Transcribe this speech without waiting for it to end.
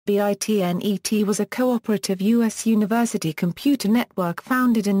Bitnet was a cooperative U.S. university computer network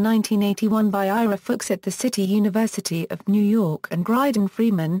founded in 1981 by Ira Fuchs at the City University of New York and Greydon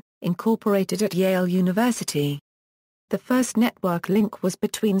Freeman, incorporated at Yale University. The first network link was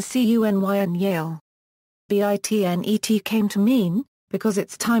between CUNY and Yale. Bitnet came to mean, because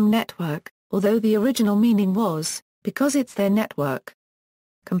it's time network, although the original meaning was, because it's their network.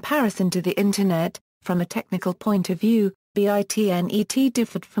 Comparison to the Internet. From a technical point of view, Bitnet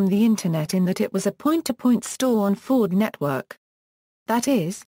differed from the Internet in that it was a point-to-point store-on-forward network. That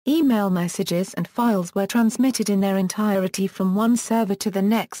is, email messages and files were transmitted in their entirety from one server to the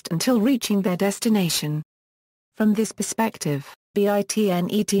next until reaching their destination. From this perspective,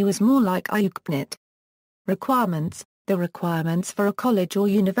 Bitnet was more like Ucnet. Requirements. The requirements for a college or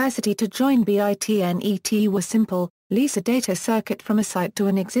university to join Bitnet were simple: lease a data circuit from a site to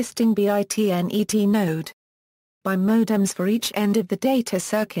an existing Bitnet node. Buy modems for each end of the data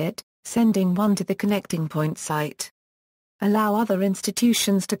circuit, sending one to the connecting point site. Allow other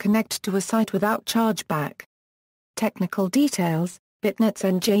institutions to connect to a site without chargeback. Technical details. Bitnet's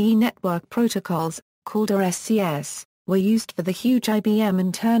NJE network protocols, called RSCS, were used for the huge IBM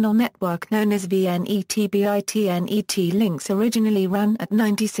internal network known as VNet. Bitnet links originally ran at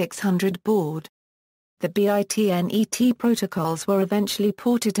 9600 baud. The Bitnet protocols were eventually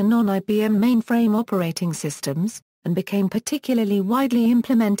ported to non-IBM mainframe operating systems, and became particularly widely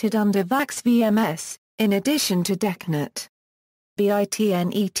implemented under VAX VMS, in addition to DECnet.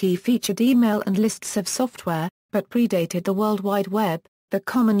 Bitnet featured email and lists of software, but predated the World Wide Web, the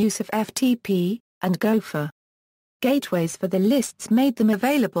common use of FTP, and Gopher. Gateways for the lists made them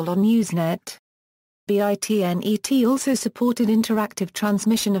available on Usenet. Bitnet also supported interactive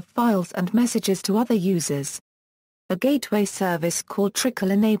transmission of files and messages to other users. A gateway service called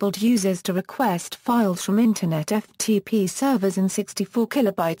Trickle enabled users to request files from Internet FTP servers in 64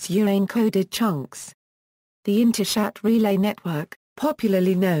 kilobytes encoded chunks. The Interchat Relay Network,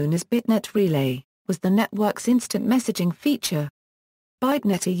 popularly known as Bitnet Relay, was the network's instant messaging feature.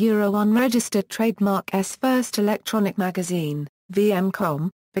 Bitnet, a unregistered trademark's first electronic magazine, VM.com,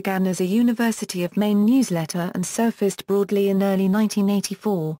 began as a University of Maine newsletter and surfaced broadly in early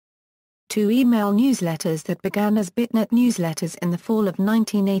 1984. Two email newsletters that began as Bitnet newsletters in the fall of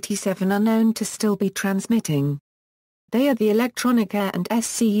 1987 are known to still be transmitting. They are the Electronic Air and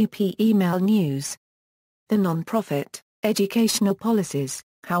SCUP Email News. The non-profit, educational policies,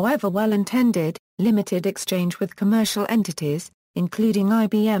 however well-intended, limited exchange with commercial entities, including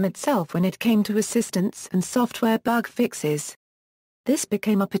IBM itself when it came to assistance and software bug fixes. This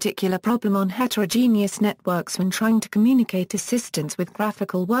became a particular problem on heterogeneous networks when trying to communicate assistance with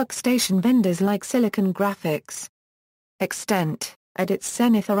graphical workstation vendors like Silicon Graphics. Extent. At its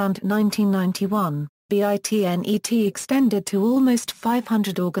zenith around 1991, Bitnet extended to almost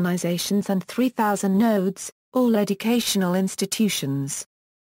 500 organizations and 3,000 nodes, all educational institutions.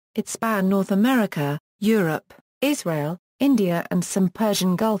 It spanned North America, Europe, Israel, India and some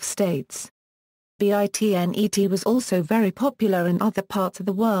Persian Gulf states. Bitnet was also very popular in other parts of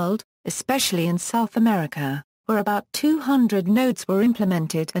the world, especially in South America, where about 200 nodes were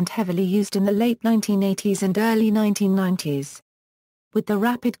implemented and heavily used in the late 1980s and early 1990s. With the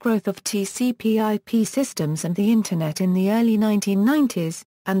rapid growth of TCP/IP systems and the Internet in the early 1990s,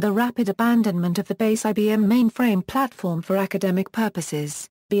 and the rapid abandonment of the base IBM mainframe platform for academic purposes,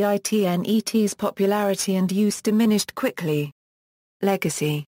 Bitnet's popularity and use diminished quickly.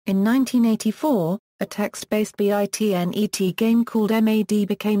 Legacy. In 1984, a text-based Bitnet game called MAD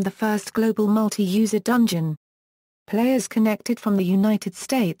became the first global multi-user dungeon. Players connected from the United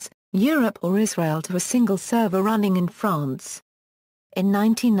States, Europe or Israel to a single server running in France. In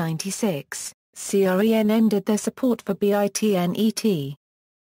 1996, CREN ended their support for Bitnet.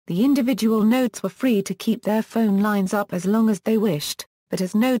 The individual nodes were free to keep their phone lines up as long as they wished, but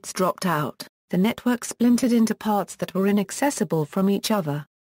as nodes dropped out, the network splintered into parts that were inaccessible from each other.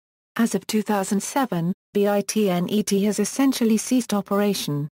 As of 2007, Bitnet has essentially ceased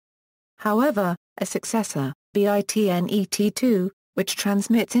operation. However, a successor, Bitnet-2, which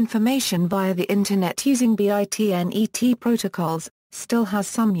transmits information via the Internet using Bitnet protocols, still has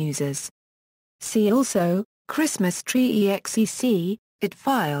some users. See also, Christmas Tree EXEC, IT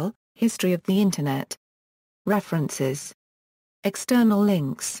file, History of the Internet. References. External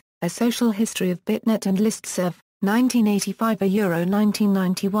links, A Social History of Bitnet and Listserv, 1985 Euro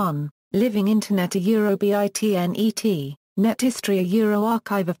 1991, Living Internet Euro Bitnet, Net History Euro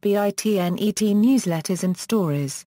Archive of Bitnet newsletters and stories.